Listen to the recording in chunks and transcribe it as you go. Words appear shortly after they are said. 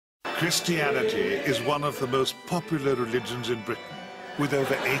Christianity is one of the most popular religions in Britain, with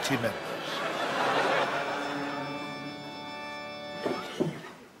over 80 members.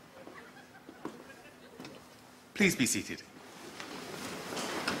 Please be seated.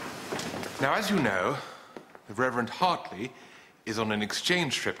 Now, as you know, the Reverend Hartley is on an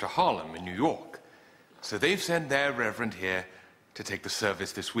exchange trip to Harlem in New York. So they've sent their Reverend here to take the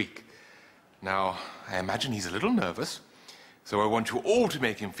service this week. Now, I imagine he's a little nervous, so I want you all to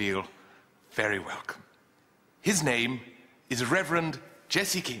make him feel very welcome. His name is Reverend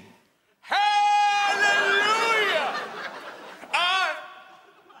Jesse King. Hallelujah! I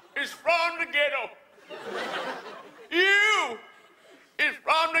is from the ghetto. You is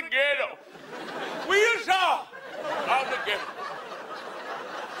from the ghetto. We is all from the ghetto.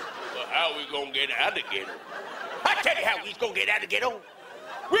 Well, how we gonna get out of the ghetto? I tell you how we's gonna get out of the ghetto.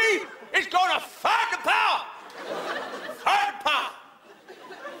 We is gonna fight the power. Fight the power.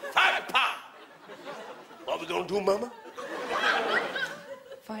 Fight the power. What we gonna do, Mama?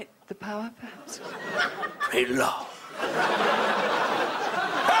 Fight the power, perhaps? Pray the Lord.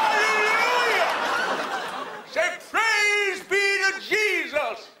 Hallelujah! Say praise be to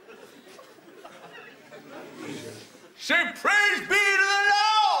Jesus. Say praise be to the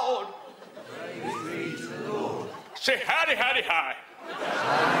Lord. Praise be to the Lord. Say howdy, howdy, hi.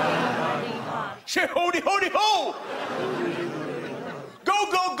 Say holy, holy, ho.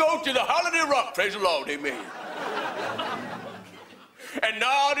 Go, go, go to the holiday rock. Praise the Lord, amen. And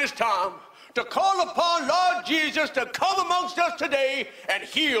now it is time to call upon Lord Jesus to come amongst us today and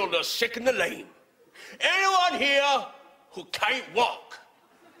heal the sick and the lame. Anyone here who can't walk?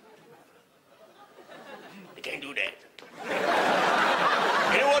 They can't do that.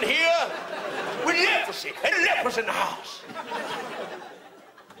 Anyone here with leprosy? Any lepers in the house?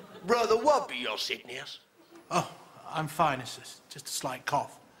 Brother, what be your sickness? Oh, I'm fine. It's just a slight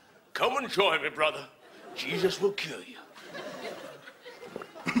cough. Come and join me, brother. Jesus will cure you.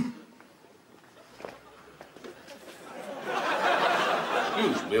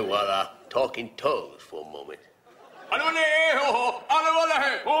 Excuse me while I talk in tongues for a moment.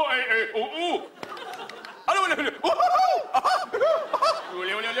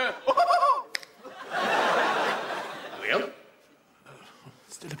 Well?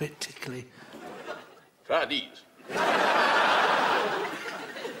 Still a bit tickly. Try these.